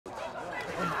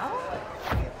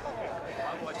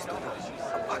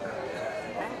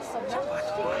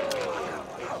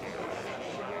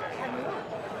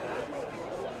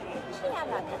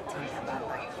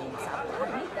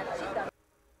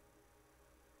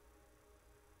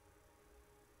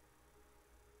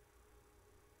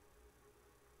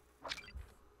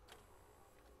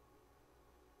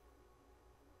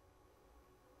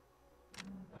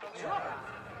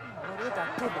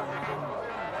Avis,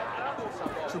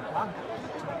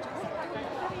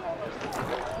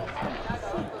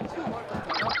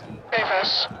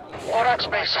 Gorak's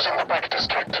base is in the back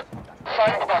district.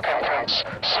 Find the back entrance,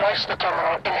 slice the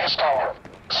terminal in his tower.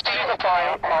 Steal the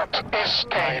file marked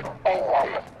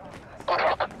SK01. Good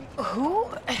luck. Who?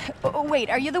 Oh,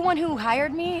 wait, are you the one who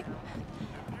hired me?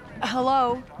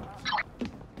 Hello?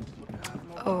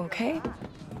 Okay.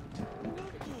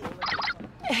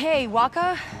 Hey,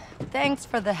 Waka. Thanks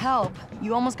for the help.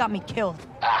 You almost got me killed.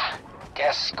 Ah,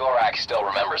 guess Gorak still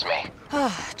remembers me.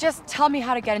 Just tell me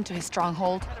how to get into his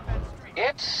stronghold.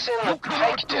 It's in the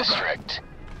Pike District.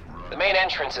 The main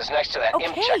entrance is next to that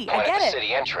imp checkpoint at the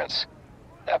city entrance.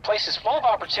 That place is full of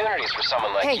opportunities for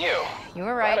someone like you. You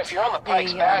were right. But if you're on the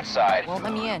Pike's bad side, won't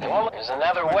let me in. Well, there's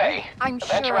another way. I'm a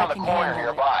vent sure around I the can corner handle it.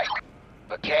 nearby.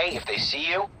 But Kay, if they see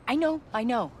you... I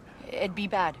know. It'd be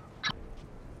bad.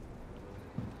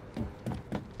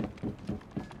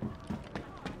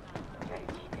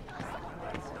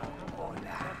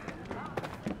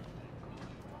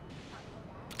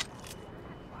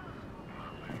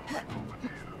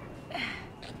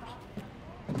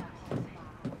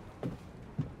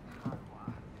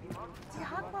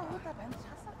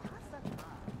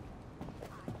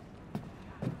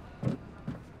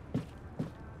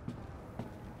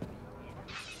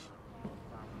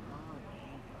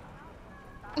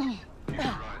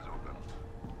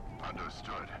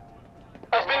 Understood.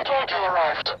 I've been told you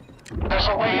arrived. There's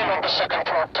a way in on the second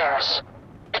floor terrace.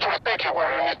 It will take you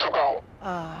where you need to go.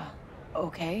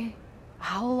 Okay.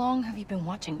 How long have you been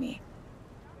watching me?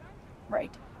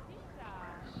 Right.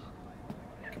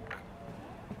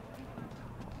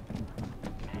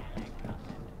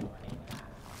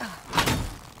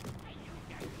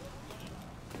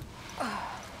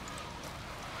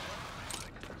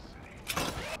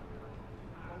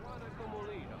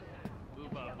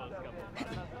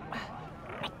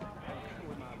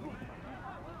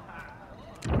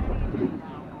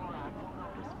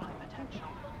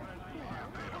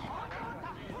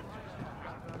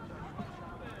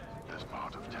 This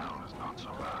part of town is not so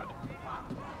bad.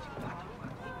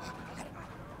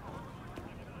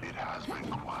 It has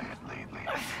been quiet lately.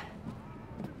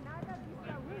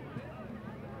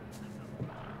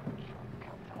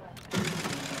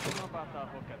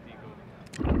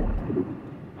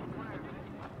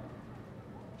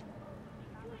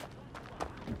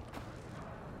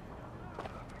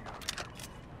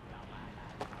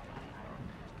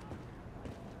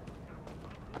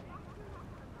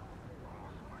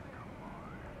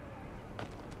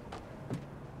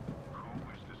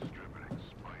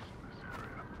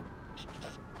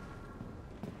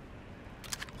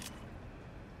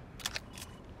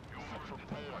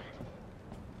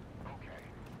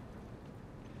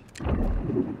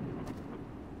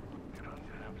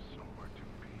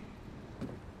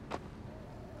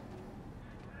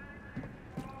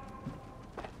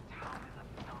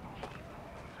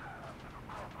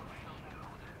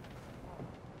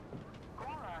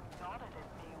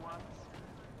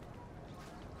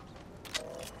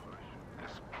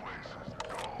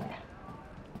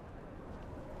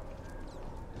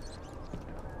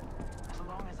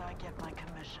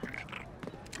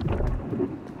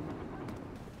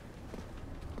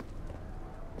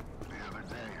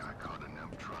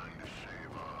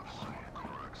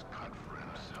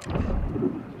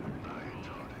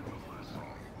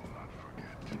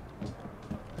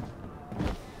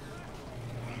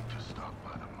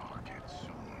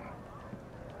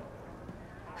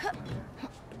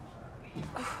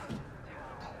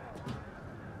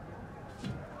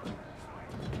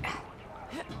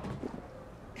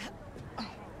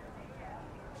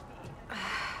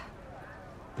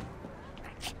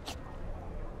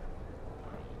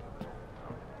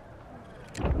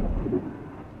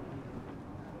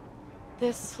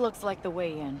 This looks like the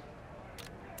way in.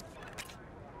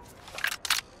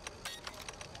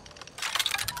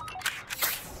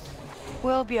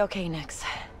 We'll be okay next.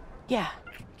 Yeah.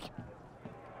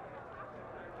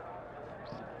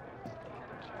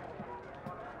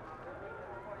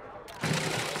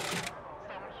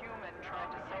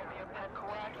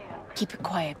 Keep it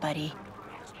quiet, buddy.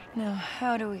 Now,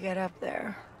 how do we get up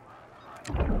there?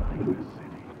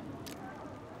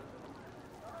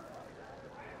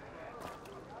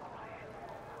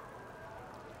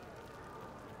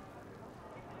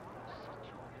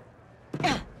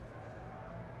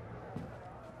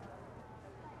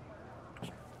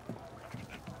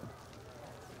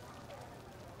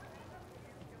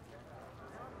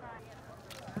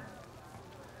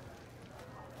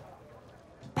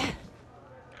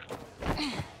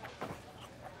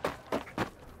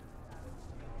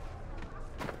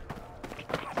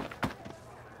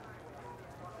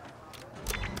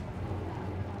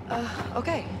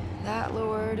 Okay. That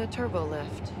lowered a turbo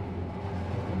lift.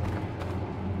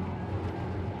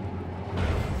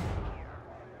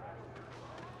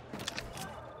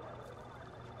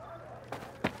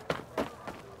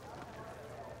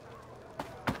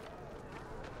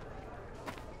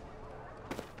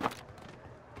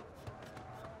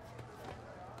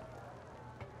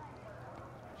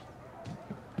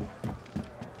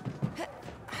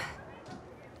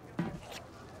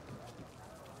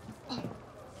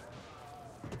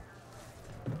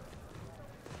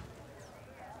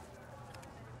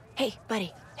 Hey,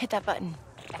 buddy, hit that button.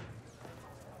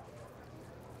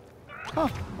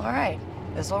 Oh, all right.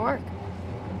 This'll work.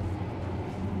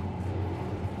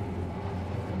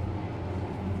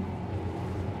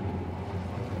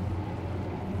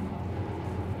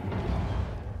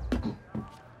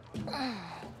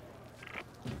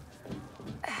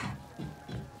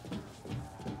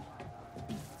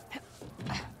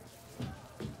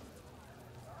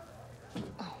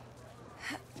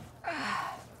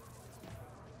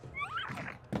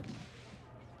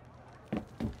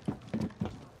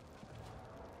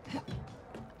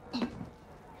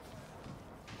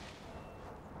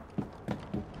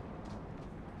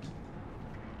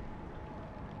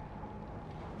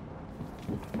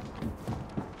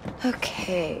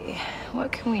 Okay,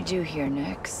 what can we do here,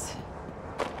 Nix?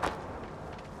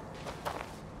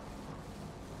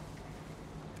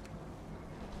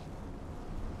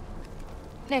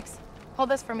 Nix, hold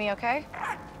this for me, okay?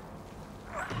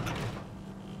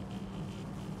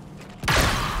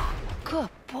 Good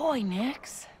boy,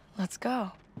 Nix. Let's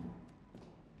go.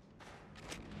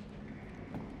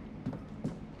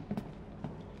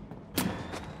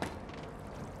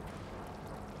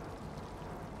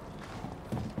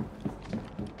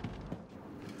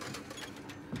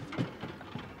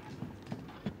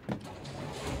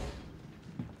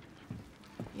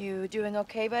 You doing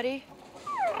okay, buddy?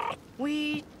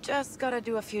 We just gotta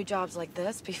do a few jobs like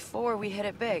this before we hit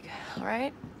it big, all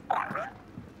right?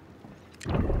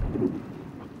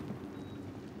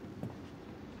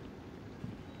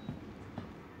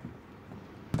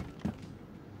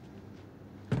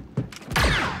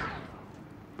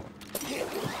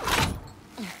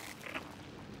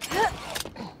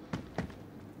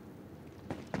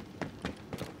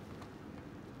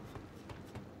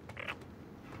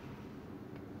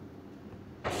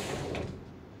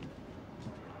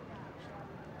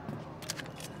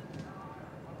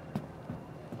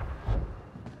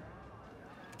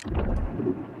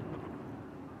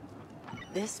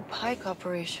 This Pike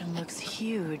operation looks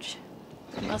huge.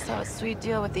 They must have a sweet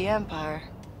deal with the Empire.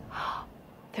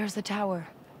 There's the tower.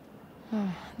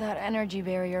 That energy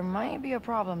barrier might be a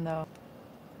problem, though.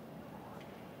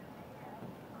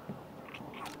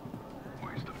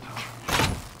 Waste of time.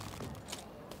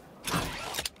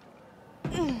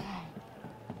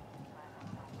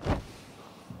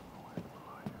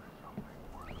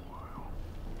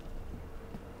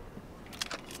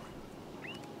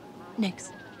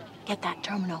 Nix, get that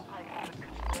terminal.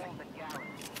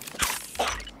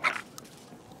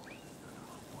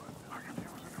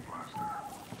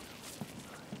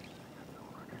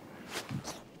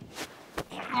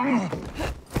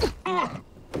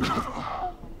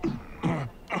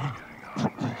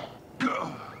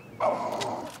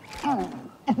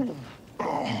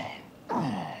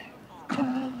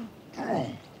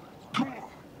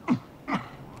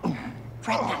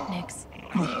 Right that, Nix.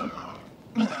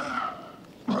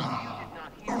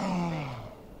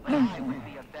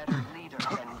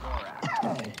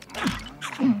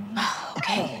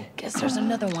 Okay, guess there's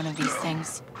another one of these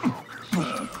things.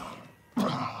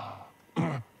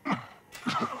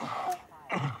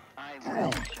 I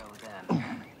will show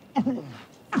them.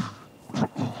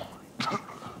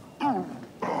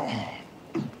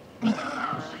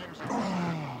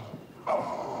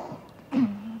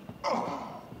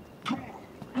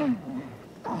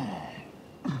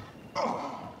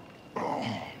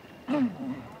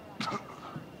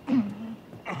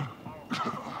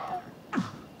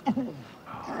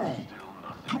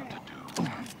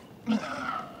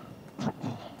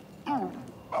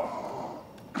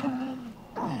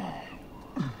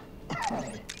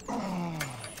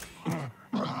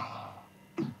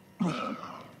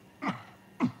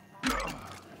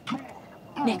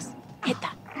 Nix, hit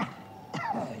that.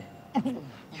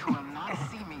 You will not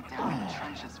see me down in the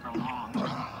trenches for long.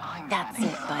 I'm That's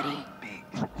it, buddy. big.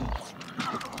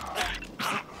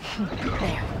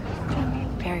 There.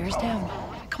 Barrier's down.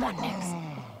 Come on, Nix.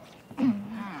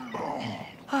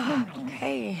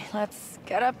 Okay, let's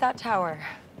get up that tower.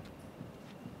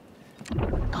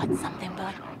 Got something,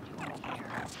 bud?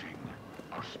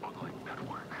 Our smuggling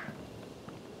network.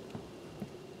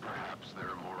 Perhaps there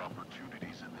are more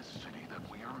opportunities in this city that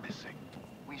we are missing.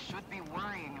 We should be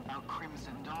worrying about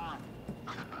Crimson Dawn.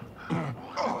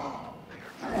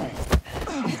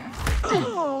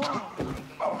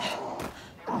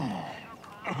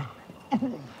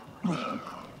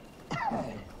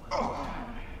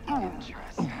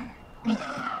 Interesting.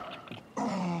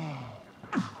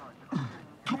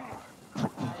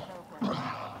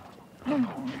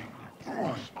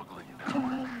 Smuggling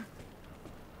network.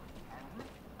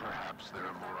 Perhaps there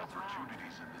are more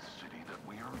opportunities in this city that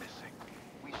we are missing.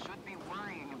 We should be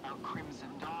worrying about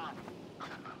Crimson Dawn.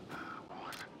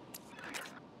 What?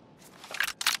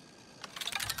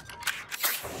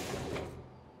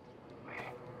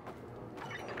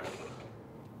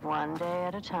 One day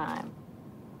at a time.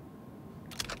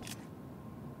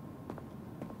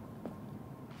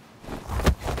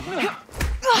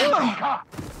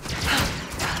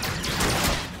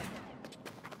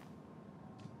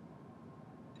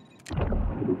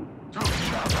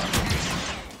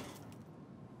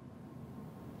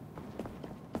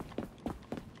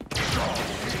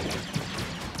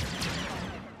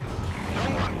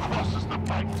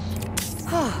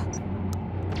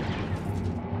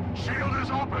 Shield is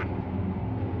open!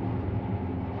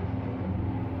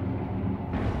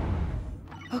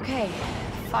 Okay,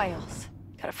 files.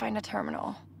 Gotta find a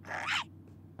terminal.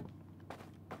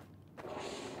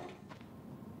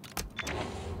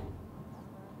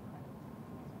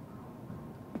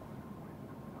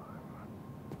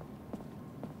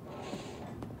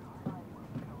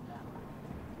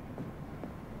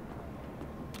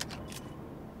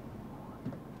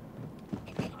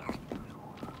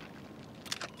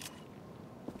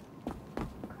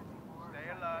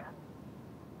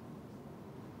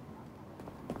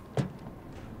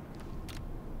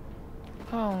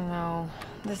 Oh no,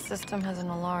 this system has an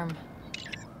alarm.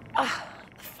 Ah,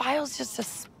 the file's just a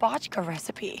spotchka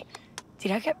recipe.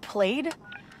 Did I get played?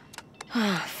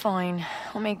 Fine,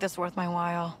 I'll make this worth my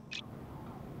while.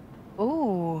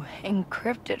 Ooh,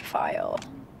 encrypted file.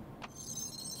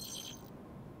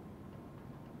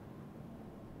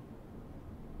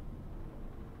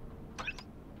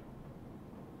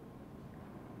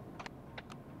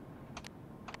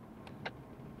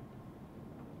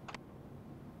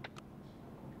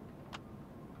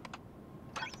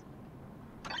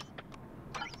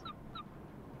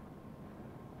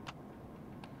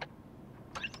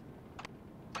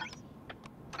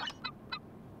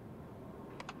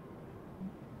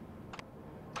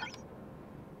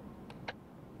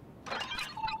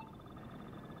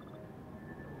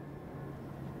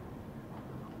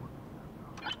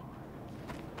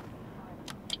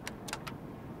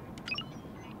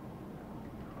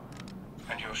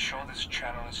 And you're sure this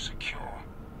channel is secure,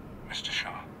 Mr.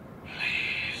 Shah?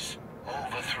 Please.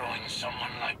 Overthrowing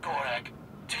someone like Gorak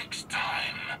takes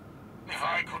time. If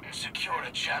I couldn't secure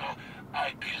a channel,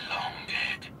 I'd be long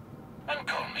dead. And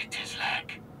call me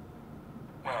Tizlak.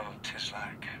 Well,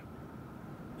 Tizlak,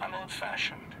 I'm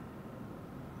old-fashioned.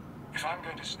 If I'm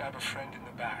going to stab a friend in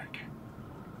the back,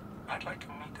 I'd like to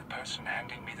meet the person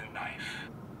handing me the knife.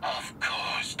 Of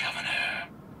course, Governor.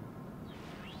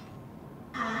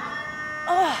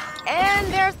 Ugh, and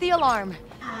there's the alarm.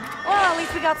 Well, at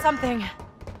least we got something.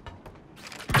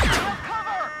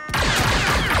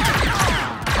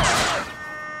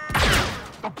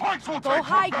 The pikes will Go take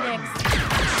hide, revenge!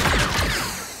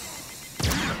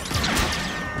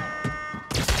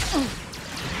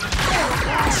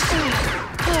 Nix.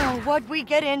 Oh, what'd we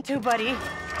get into, buddy?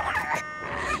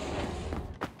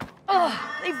 Ugh,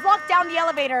 they've locked down the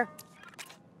elevator.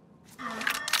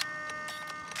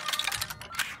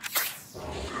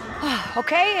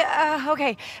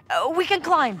 Okay, we can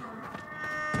climb.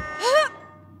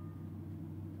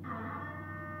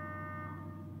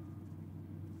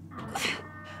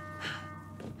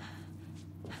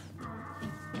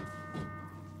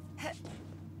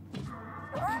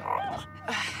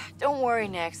 Don't worry,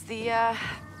 Nix. The,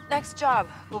 next job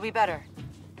will be better.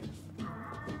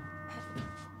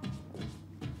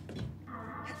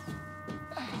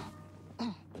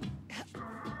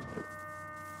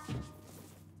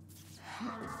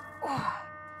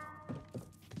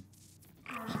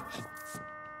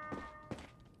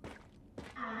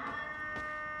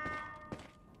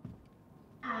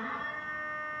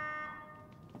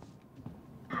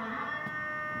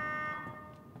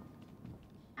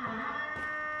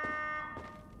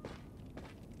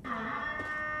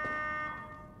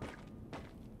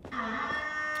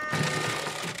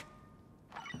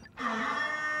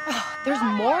 There's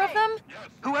more of them?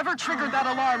 Whoever triggered that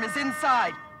alarm is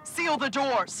inside. Seal the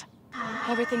doors.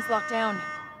 Everything's locked down.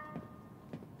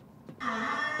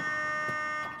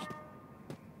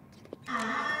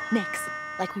 Nix,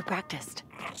 like we practiced.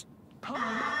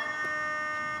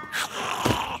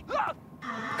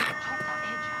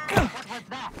 What was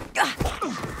that?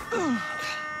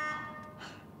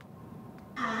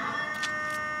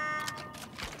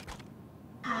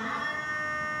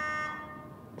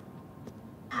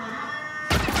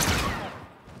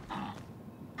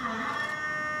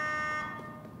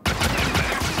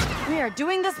 We are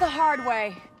doing this the hard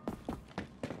way.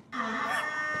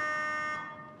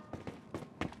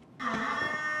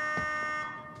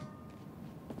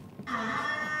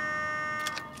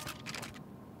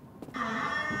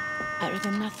 Better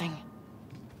than nothing.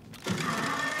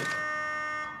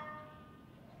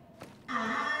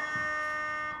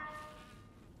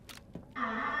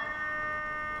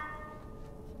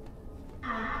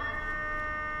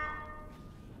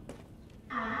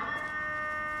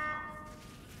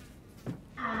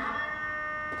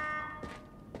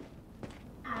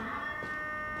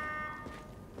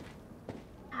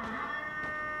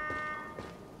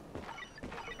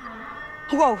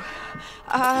 Whoa.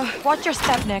 Watch your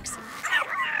step, Nix.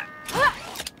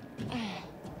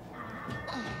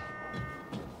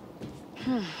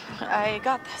 I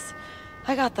got this.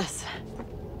 I got this.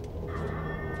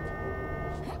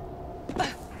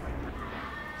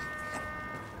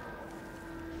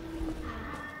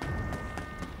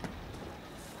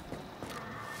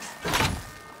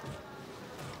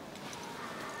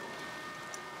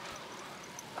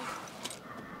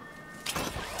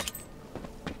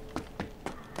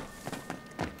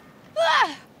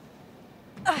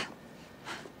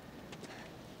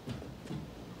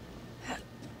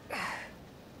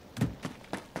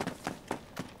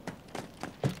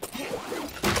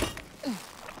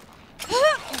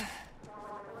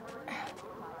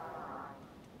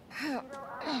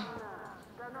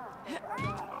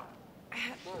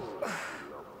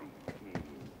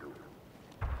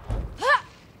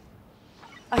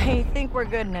 I think we're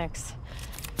good, Nix.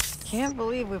 Can't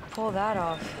believe we pulled that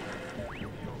off.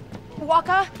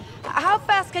 Waka, how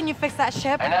fast can you fix that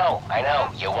ship? I know.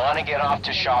 You want to get off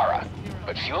to Shara.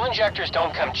 But fuel injectors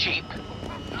don't come cheap.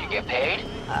 You get paid?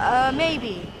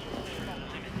 Maybe.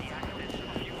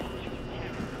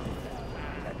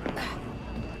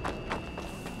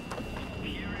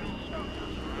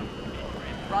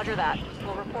 Roger that.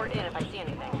 We'll report in if I see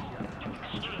anything.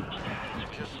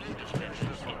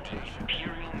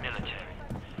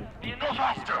 Go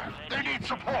faster! They need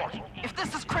support! If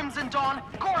this is Crimson Dawn,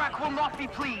 Gorak will not be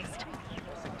pleased.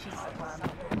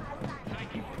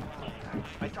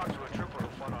 I talked to a trooper who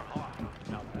fought on Hawk.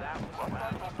 Now that was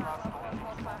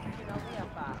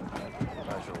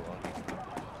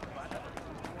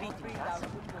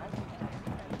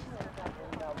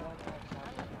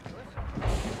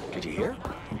Did you hear?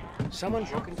 Someone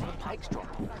broke into the Pike store.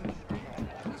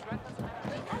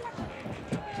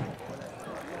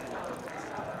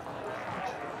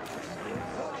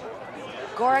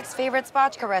 Gorak's favorite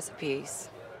spotchka recipes.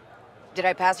 Did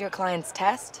I pass your client's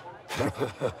test?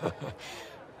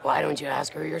 Why don't you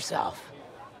ask her yourself?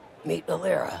 Meet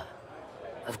Valera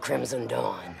of Crimson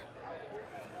Dawn.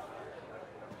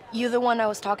 You the one I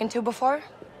was talking to before?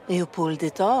 You pulled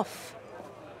it off.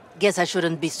 Guess I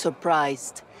shouldn't be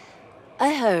surprised.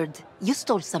 I heard you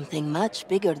stole something much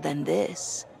bigger than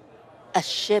this. A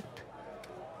ship.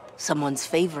 Someone's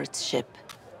favorite ship.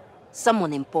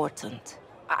 Someone important.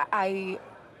 I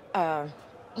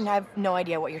have no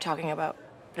idea what you're talking about.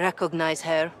 Recognize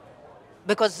her?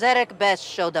 Because Zarek Besh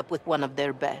showed up with one of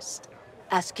their best,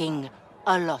 asking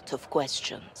a lot of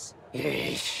questions.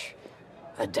 Yeesh.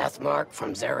 A death mark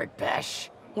from Zarek Besh?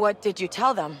 What did you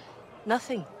tell them?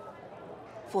 Nothing.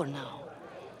 For now.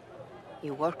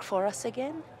 You work for us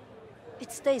again?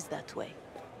 It stays that way.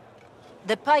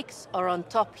 The Pikes are on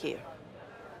top here,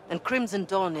 and Crimson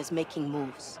Dawn is making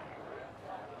moves.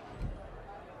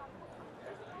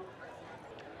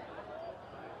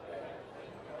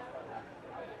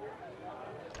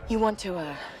 You want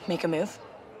to, make a move?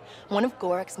 One of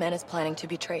Gorak's men is planning to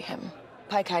betray him.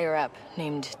 Pike higher up,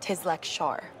 named Tizlek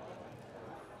Shar.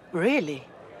 Really?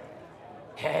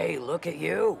 Hey, look at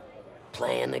you.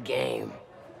 Playing the game.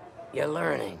 You're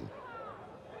learning.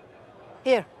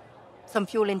 Here. Some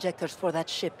fuel injectors for that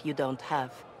ship you don't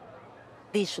have.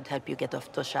 These should help you get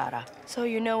off Toshara. So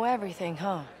you know everything,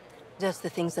 huh? Just the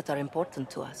things that are important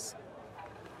to us.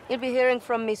 You'll be hearing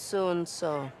from me soon,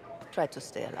 so try to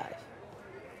stay alive.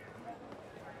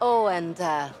 Oh, and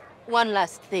one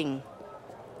last thing.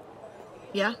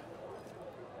 Yeah?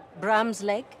 Bram's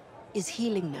leg is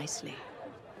healing nicely.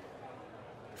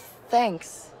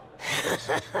 Thanks.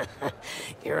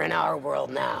 You're in our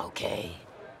world now, Kay.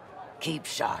 Keep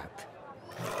sharp.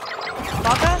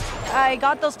 Baka, I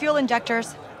got those fuel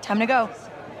injectors. Time to go.